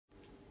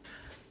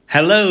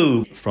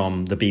Hello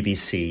from the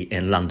BBC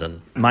in London.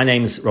 My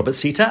name's Robert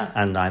Sita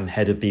and I'm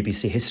head of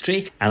BBC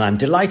History, and I'm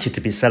delighted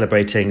to be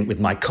celebrating with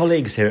my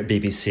colleagues here at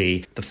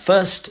BBC the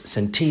first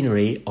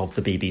centenary of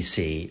the BBC.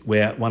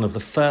 We're one of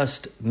the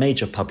first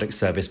major public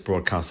service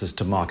broadcasters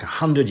to mark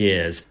 100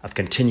 years of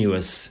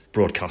continuous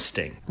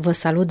broadcasting. Vă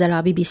salut de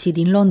la BBC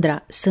din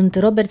Londra. Sunt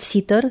Robert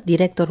Sita,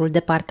 directorul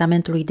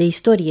departamentului de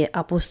istorie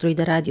a postului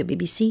de radio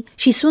BBC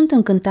și sunt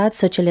încântat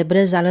să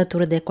celebrez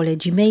alături de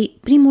colegii mei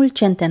primul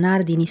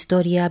centenar din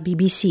istoria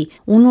BBC,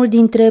 unul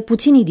dintre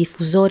puținii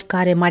difuzori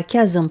care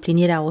marchează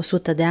împlinirea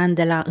 100 de ani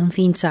de la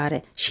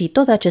înființare. Și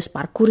tot acest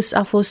parcurs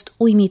a fost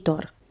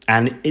uimitor.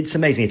 And it's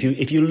amazing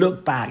if you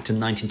look back to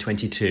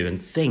 1922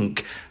 and think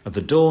of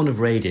the dawn of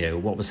radio,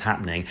 what was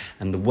happening,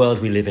 and the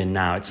world we live in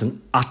now. It's an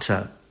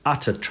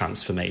utter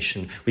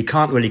transformation. We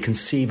can't really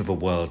conceive of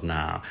a world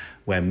now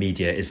where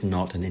media is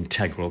not an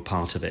integral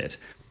part of it.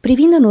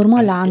 Privind în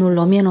urmă la anul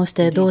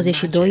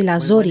 1922, la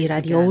zorii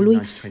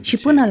radioului și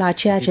până la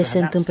ceea ce se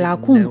întâmplă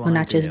acum în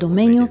acest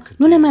domeniu,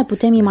 nu ne mai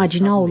putem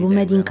imagina o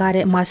lume din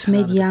care mass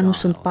media nu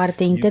sunt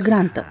parte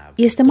integrantă.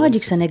 Este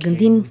magic să ne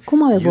gândim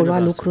cum au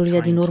evoluat lucrurile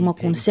din urmă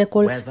cu un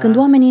secol, când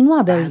oamenii nu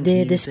aveau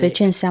idee despre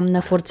ce înseamnă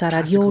forța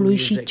radioului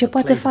și ce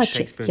poate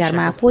face, iar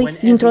mai apoi,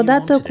 dintr-o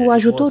dată, cu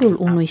ajutorul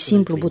unui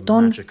simplu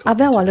buton,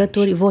 aveau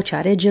alături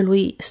vocea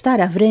regelui,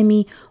 starea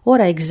vremii,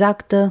 ora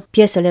exactă,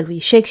 piesele lui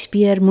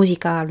Shakespeare,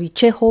 muzica lui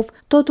Chekhov,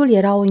 totul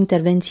era o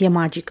intervenție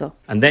magică.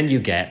 And then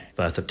you get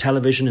birth of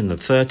television in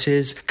the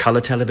 30s,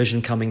 color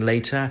television coming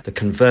later, the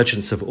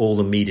convergence of all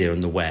the media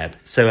and the web.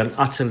 So an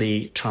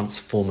utterly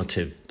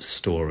transformative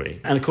story.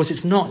 And of course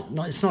it's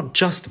not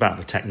just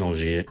about the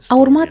technology. A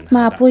urmat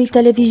mai apoi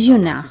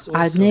televiziunea,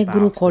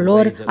 alb-negru,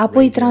 color,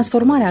 apoi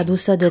transformarea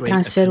adusă de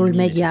transferul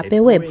media pe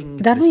web.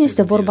 Dar nu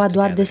este vorba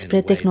doar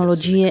despre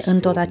tehnologie în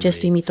tot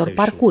acest uimitor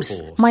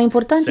parcurs. Mai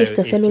important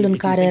este felul în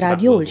care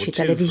radioul și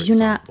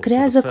televiziunea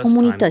creează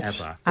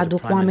comunități, aduc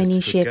oamenii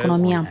și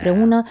economia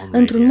împreună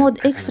într-un mod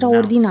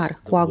extraordinar,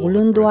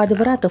 coagulând o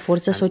adevărată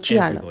forță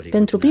socială.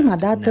 Pentru prima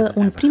dată,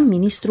 un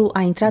prim-ministru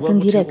a intrat în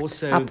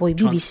direct, apoi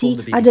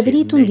BBC a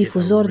devenit un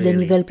difuzor de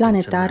nivel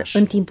planetar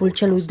în timpul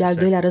celui de-al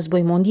doilea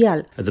război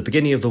mondial. At the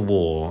beginning of the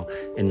war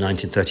in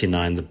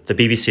 1939, the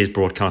BBC is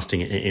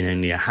broadcasting in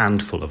only a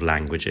handful of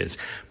languages.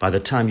 By the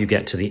time you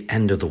get to the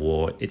end of the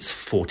war, it's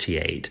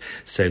 48.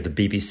 So the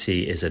BBC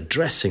is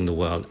addressing the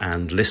world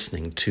and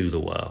listening to the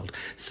world.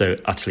 So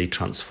utterly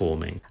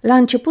transforming. La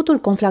începutul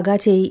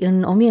conflagrației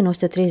în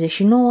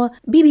 1939,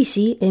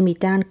 BBC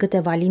emitea în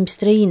câteva limbi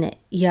străine,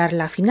 iar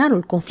la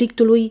finalul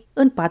conflictului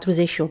în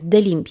 48 de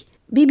limbi.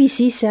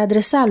 BBC se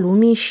adresa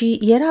lumii și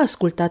era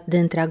ascultat de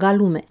întreaga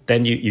lume.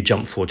 Then you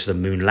jump forward to the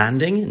moon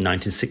landing in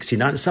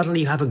 1969. Suddenly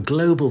you have a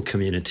global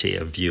community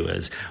of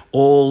viewers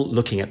all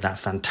looking at that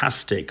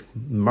fantastic,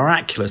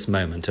 miraculous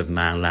moment of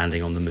man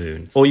landing on the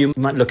moon. Or you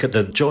might look at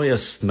the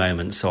joyous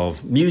moments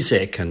of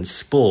music and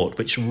sport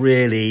which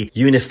really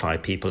unify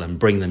people and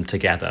bring them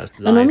together.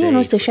 În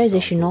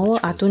 1969,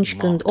 atunci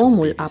când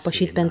omul a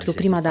pășit pentru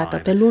prima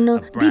dată pe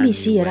lună,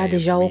 BBC era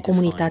deja o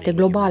comunitate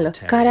globală,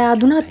 care a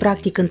adunat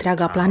practic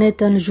întreaga planetă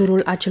în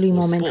jurul acelui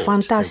moment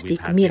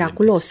fantastic,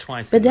 miraculos.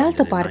 Pe de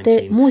altă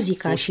parte,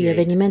 muzica și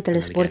evenimentele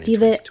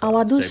sportive au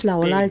adus la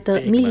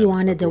oaltă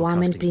milioane de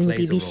oameni prin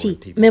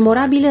BBC.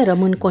 Memorabile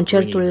rămân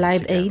concertul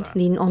Live Aid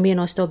din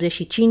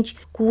 1985,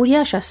 cu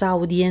uriașa sa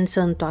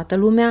audiență în toată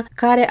lumea,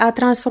 care a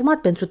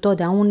transformat pentru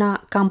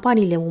totdeauna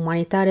campaniile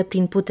umanitare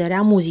prin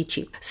puterea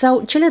muzicii.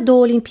 Sau cele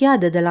două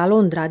olimpiade de la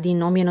Londra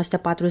din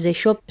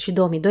 1948 și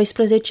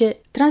 2012,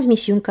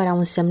 transmisiuni care au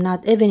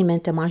însemnat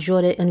evenimente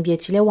majore în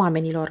viețile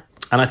oamenilor.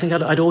 And I think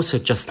I'd also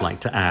just like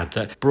to add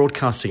that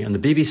broadcasting, and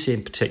the BBC in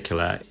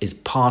particular, is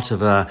part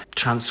of a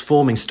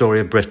transforming story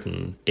of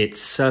Britain. It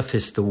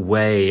surfaced the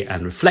way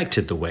and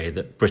reflected the way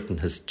that Britain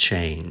has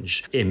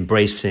changed,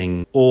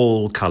 embracing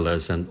all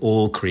colours and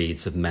all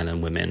creeds of men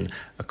and women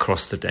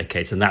across the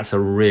decades. And that's a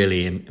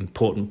really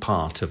important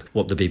part of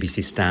what the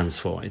BBC stands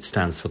for. It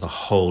stands for the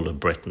whole of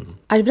Britain.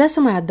 Aș vrea să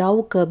mai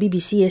adaug că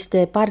BBC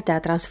este parte a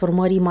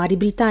transformării Marii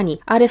Britanii.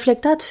 A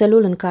reflectat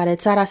felul în care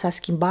țara s-a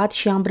schimbat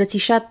și a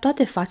îmbrățișat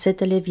toate fațetele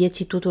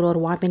vieții tuturor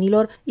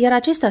oamenilor, iar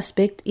acest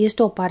aspect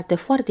este o parte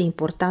foarte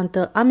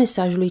importantă a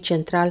mesajului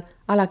central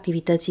al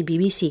activității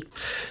BBC.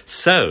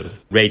 So,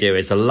 radio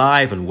is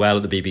alive and well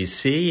at the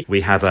BBC.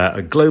 We have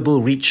a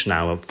global reach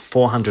now of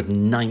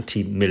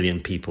 490 million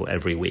people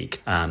every week.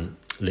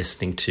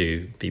 Listening to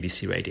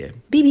BBC Radio.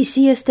 BBC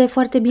este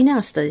foarte bine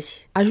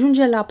astăzi.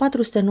 Ajunge la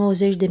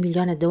 490 de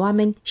milioane de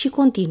oameni și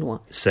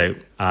continuă. So,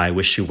 I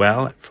wish you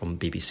well from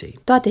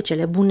BBC. Toate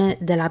cele bune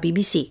de la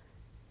BBC.